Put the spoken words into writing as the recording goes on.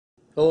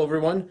Hello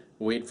everyone,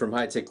 Wade from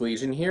High Tech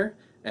Legion here,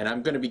 and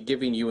I'm going to be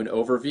giving you an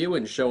overview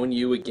and showing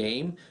you a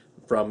game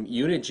from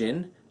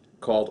Unigine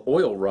called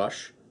Oil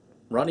Rush,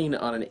 running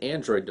on an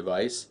Android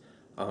device.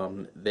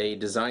 They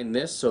designed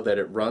this so that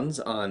it runs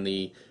on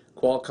the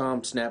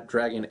Qualcomm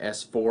Snapdragon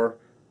S4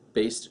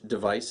 based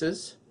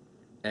devices,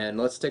 and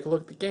let's take a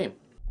look at the game.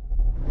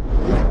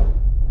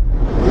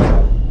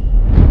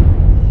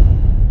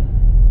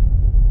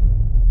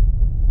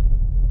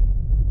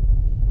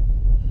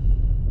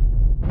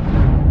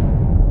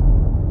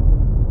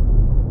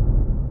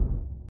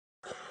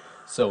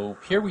 So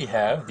here we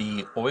have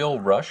the Oil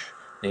Rush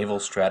naval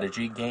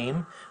strategy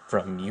game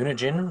from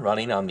Unigine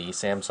running on the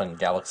Samsung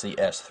Galaxy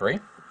S3.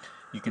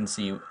 You can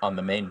see on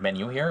the main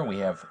menu here we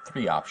have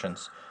three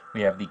options.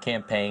 We have the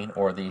campaign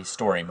or the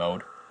story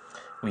mode.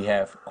 We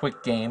have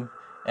quick game,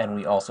 and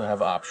we also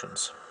have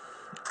options.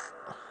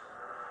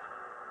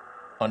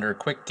 Under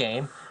quick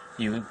game,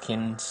 you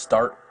can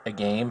start a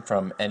game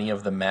from any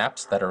of the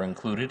maps that are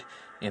included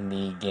in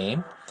the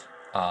game.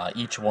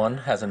 Each one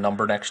has a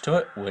number next to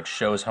it which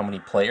shows how many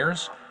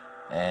players,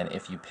 and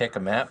if you pick a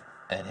map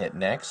and hit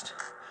next,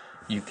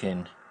 you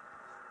can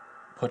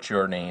put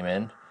your name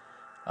in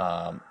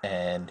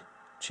and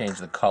change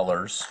the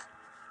colors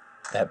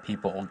that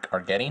people are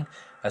getting,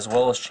 as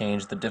well as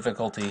change the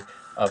difficulty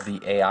of the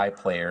AI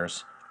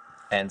players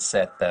and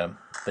set the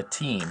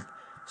team.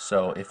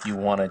 So if you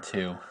wanted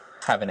to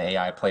have an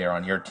AI player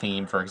on your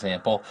team, for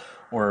example,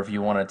 or if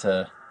you wanted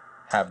to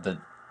have the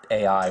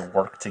AI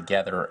work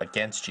together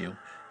against you,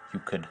 you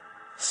could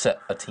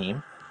set a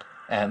team.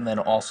 And then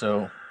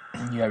also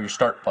you have your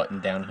start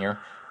button down here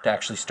to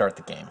actually start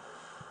the game.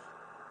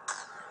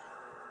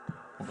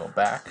 We'll go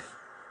back,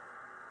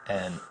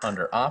 and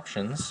under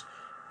options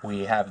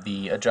we have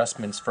the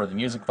adjustments for the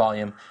music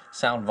volume,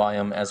 sound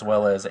volume, as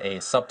well as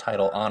a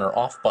subtitle on or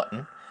off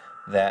button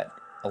that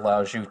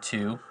allows you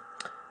to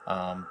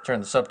turn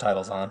the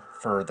subtitles on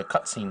for the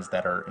cutscenes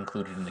that are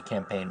included in the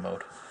campaign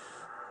mode.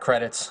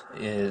 Credits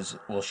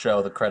will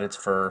show the credits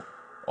for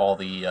all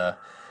the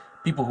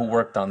people who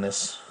worked on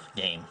this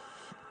game.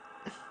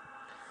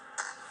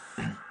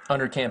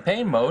 Under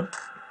campaign mode,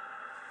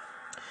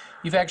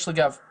 you've actually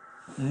got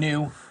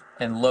new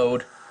and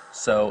load.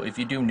 So if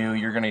you do new,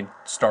 you're going to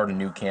start a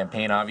new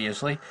campaign,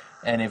 obviously,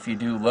 and if you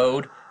do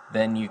load,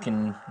 then you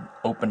can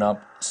open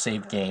up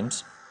saved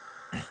games.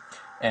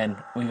 And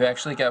we've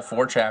actually got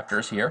 4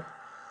 chapters here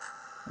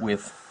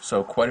with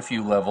quite a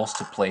few levels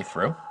to play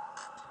through.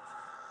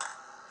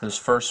 This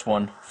first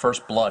one,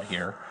 First Blood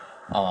here,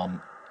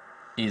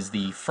 is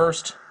the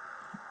first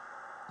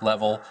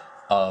level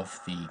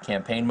of the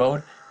campaign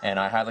mode, and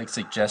I highly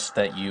suggest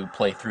that you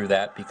play through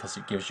that because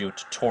it gives you a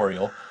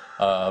tutorial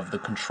of the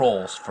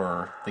controls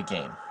for the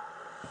game.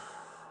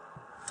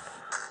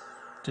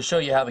 To show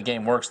you how the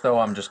game works, though,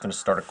 I'm just going to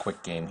start a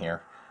quick game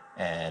here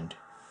and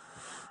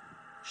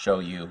show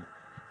you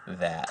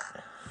that.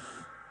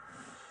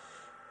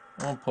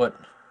 I'll put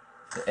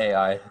the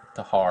AI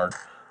to hard,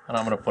 and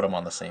I'm going to put them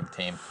on the same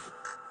team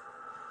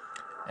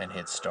and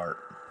hit start.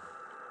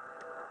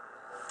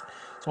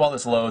 So while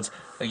this loads,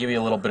 I'll give you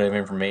a little bit of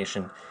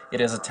information.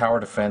 It is a tower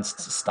defense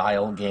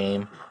style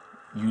game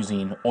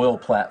using oil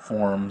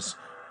platforms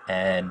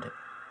and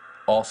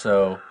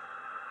also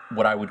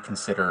what I would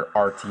consider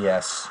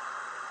RTS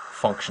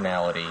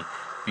functionality,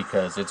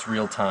 because it's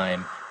real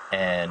time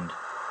and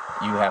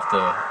you have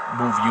to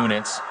move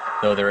units,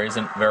 though there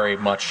isn't very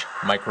much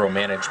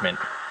micromanagement.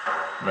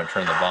 I'm going to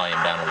turn the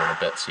volume down a little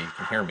bit so you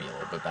can hear me a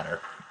little bit better.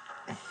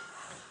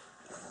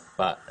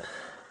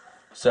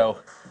 So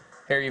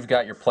here you've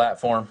got your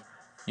platform.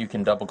 You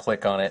can double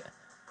click on it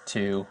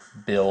to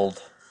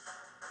build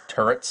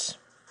turrets.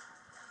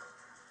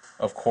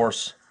 Of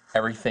course,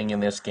 everything in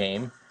this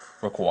game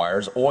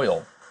requires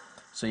oil.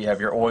 So you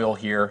have your oil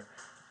here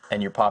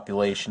and your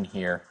population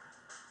here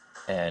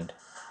and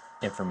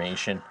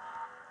information,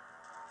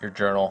 your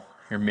journal,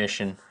 your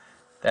mission.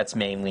 That's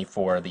mainly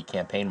for the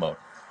campaign mode.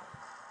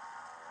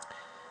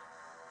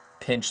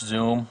 Pinch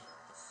zoom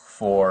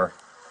for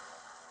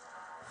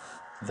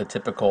the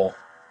typical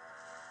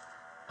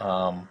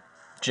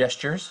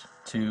gestures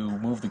to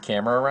move the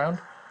camera around.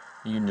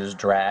 You can just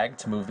drag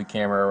to move the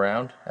camera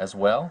around as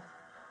well.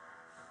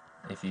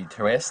 If you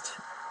twist,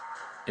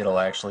 it'll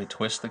actually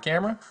twist the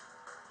camera.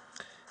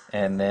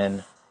 And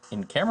then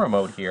in camera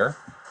mode here,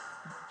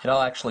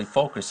 it'll actually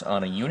focus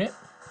on a unit,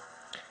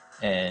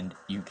 and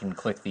you can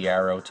click the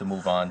arrow to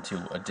move on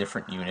to a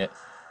different unit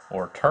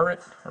or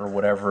turret or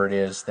whatever it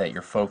is that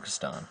you're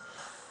focused on.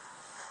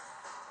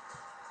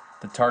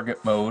 The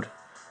target mode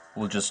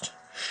will just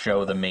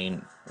show the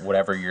main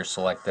whatever you're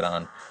selected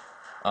on.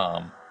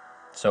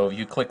 So if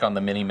you click on the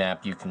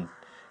mini-map, you can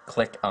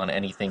click on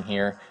anything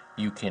here.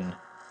 You can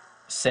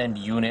send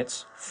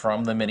units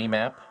from the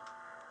mini-map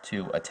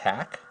to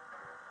attack.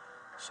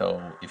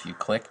 So if you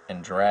click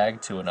and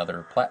drag to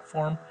another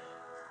platform,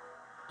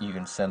 you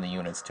can send the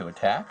units to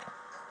attack.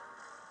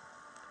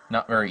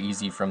 Not very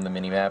easy from the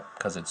mini-map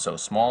because it's so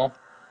small,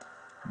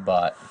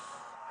 but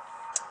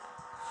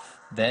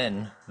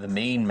then the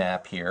main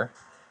map here,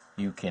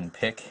 you can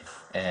pick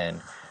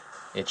and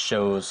it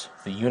shows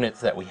the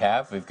units that we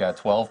have. We've got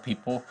 12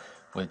 people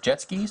with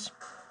jet skis,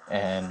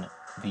 and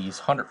these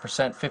 100%,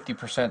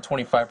 50%,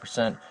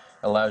 25%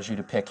 allows you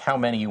to pick how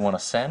many you want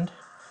to send.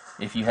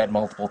 If you had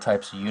multiple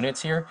types of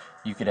units here,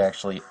 you could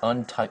actually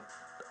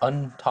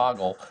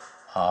untoggle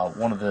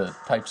one of the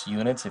types of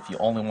units if you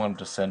only wanted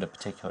to send a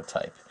particular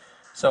type.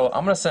 So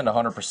I'm going to send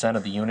 100%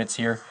 of the units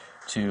here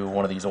to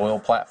one of these oil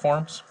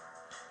platforms,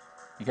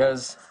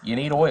 because you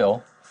need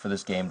oil for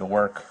this game to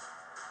work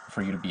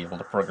for you to be able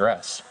to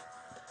progress.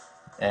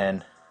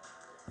 And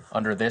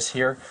under this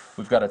here,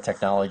 we've got a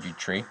technology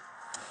tree,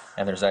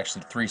 and there's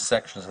actually 3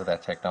 sections of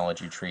that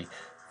technology tree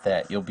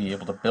that you'll be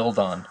able to build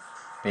on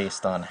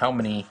based on how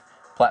many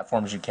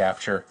platforms you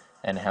capture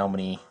and how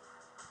many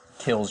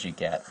kills you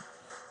get.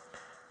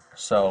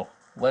 So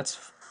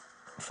let's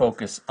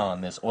focus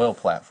on this oil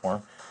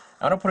platform.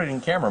 I'm going to put it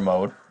in camera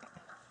mode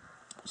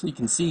so you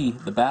can see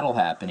the battle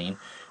happening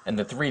and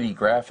the 3D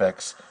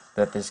graphics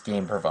that this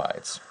game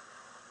provides.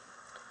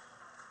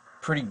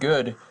 Pretty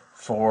good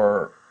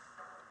for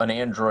an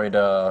Android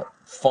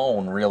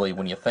phone, really,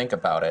 when you think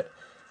about it.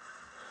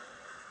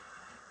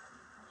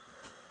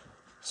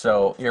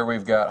 So here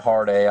we've got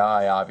hard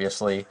AI,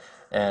 obviously,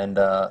 and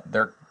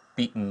they're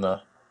beating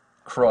the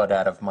crud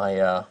out of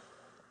my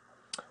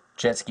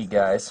jet ski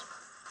guys.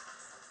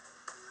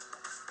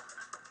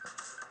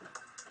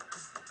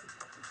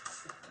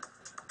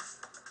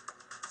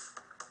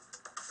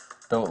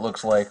 Though it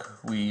looks like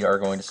we are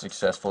going to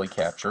successfully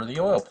capture the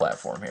oil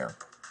platform here.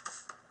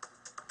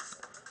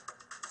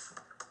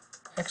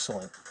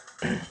 Excellent.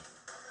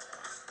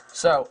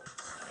 So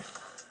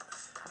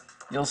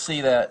you'll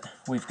see that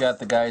we've got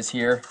the guys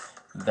here,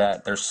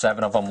 that there's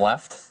 7 of them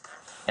left,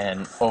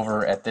 and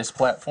over at this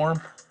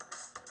platform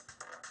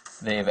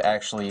they've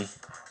actually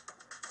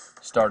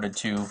started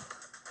to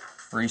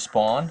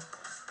respawn,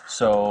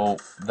 so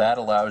that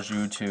allows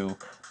you to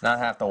not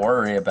have to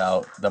worry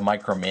about the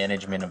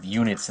micromanagement of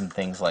units and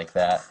things like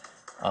that.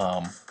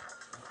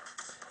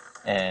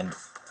 And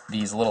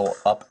these little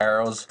up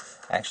arrows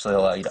actually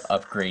allow you to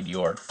upgrade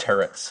your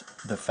turret's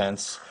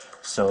defense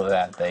so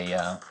that they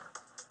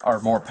are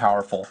more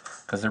powerful,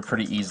 because they're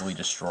pretty easily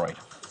destroyed.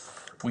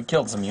 We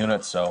killed some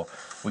units, so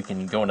we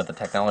can go into the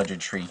technology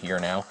tree here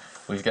now.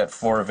 We've got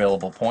 4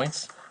 available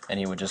points,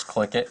 and you would just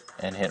click it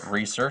and hit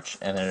research,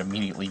 and it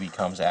immediately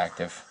becomes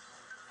active.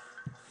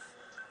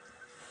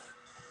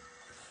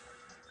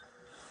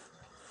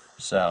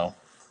 So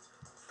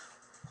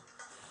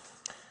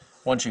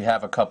once you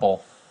have a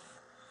couple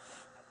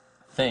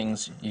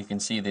things, you can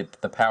see that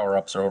the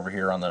power-ups are over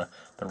here on the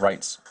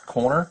right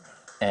corner,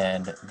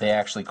 and they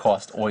actually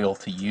cost oil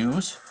to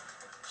use.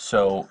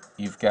 So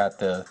you've got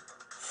the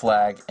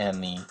flag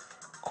and the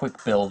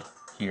quick build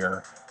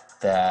here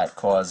that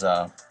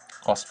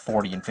cost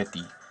 40 and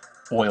 50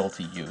 oil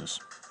to use.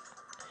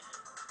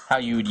 How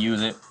you would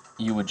use it,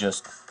 you would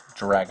just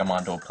drag them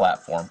onto a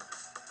platform,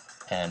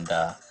 and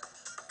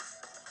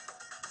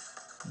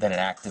then it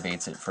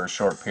activates it for a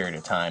short period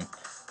of time,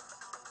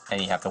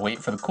 and you have to wait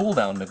for the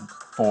cooldown to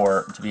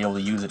be able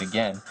to use it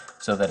again,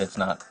 so that it's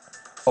not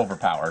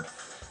overpowered.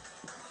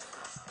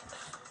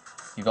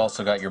 You've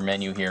also got your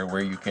menu here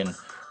where you can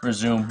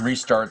resume,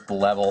 restart the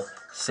level,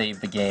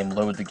 save the game,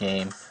 load the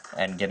game,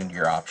 and get into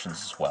your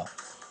options as well.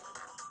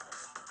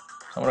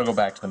 So I'm going to go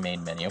back to the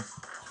main menu.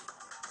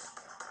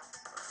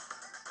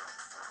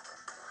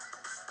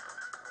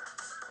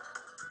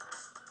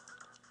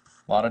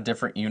 A lot of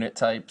different unit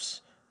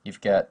types.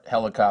 You've got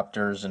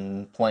helicopters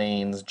and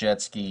planes,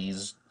 jet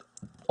skis,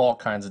 all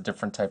kinds of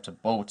different types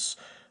of boats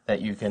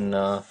that you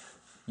can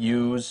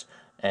use,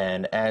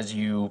 and as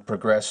you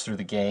progress through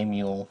the game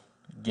you'll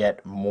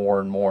get more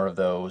and more of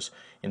those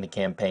in the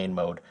campaign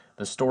mode.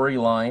 The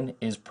storyline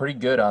is pretty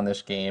good on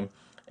this game,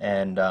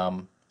 and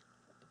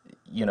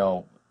you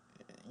know,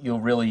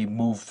 you'll really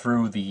move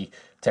through the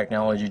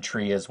technology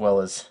tree as well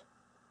as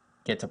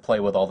get to play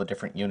with all the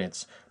different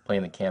units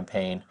playing the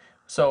campaign.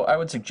 So I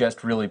would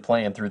suggest really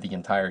playing through the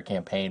entire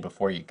campaign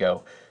before you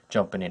go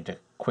jumping into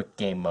quick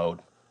game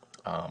mode,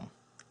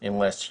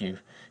 unless you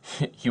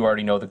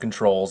already know the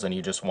controls and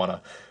you just want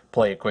to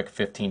play a quick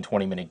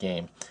 15-20 minute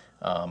game,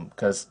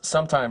 because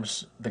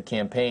sometimes the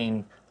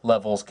campaign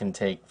levels can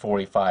take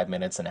 45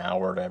 minutes, an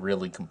hour to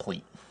really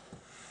complete.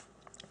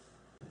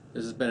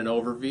 This has been an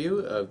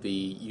overview of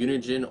the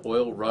Unigine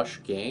Oil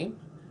Rush game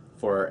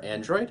for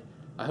Android.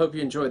 I hope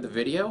you enjoyed the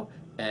video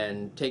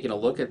and taking a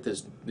look at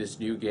this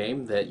new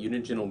game that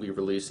Unigine will be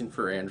releasing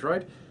for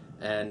Android.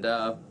 And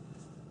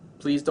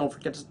please don't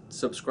forget to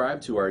subscribe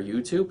to our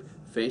YouTube,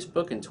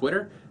 Facebook, and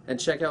Twitter, and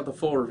check out the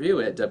full review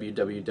at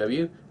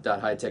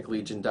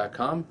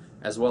www.hightechlegion.com,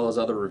 as well as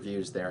other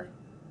reviews there.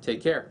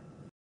 Take care.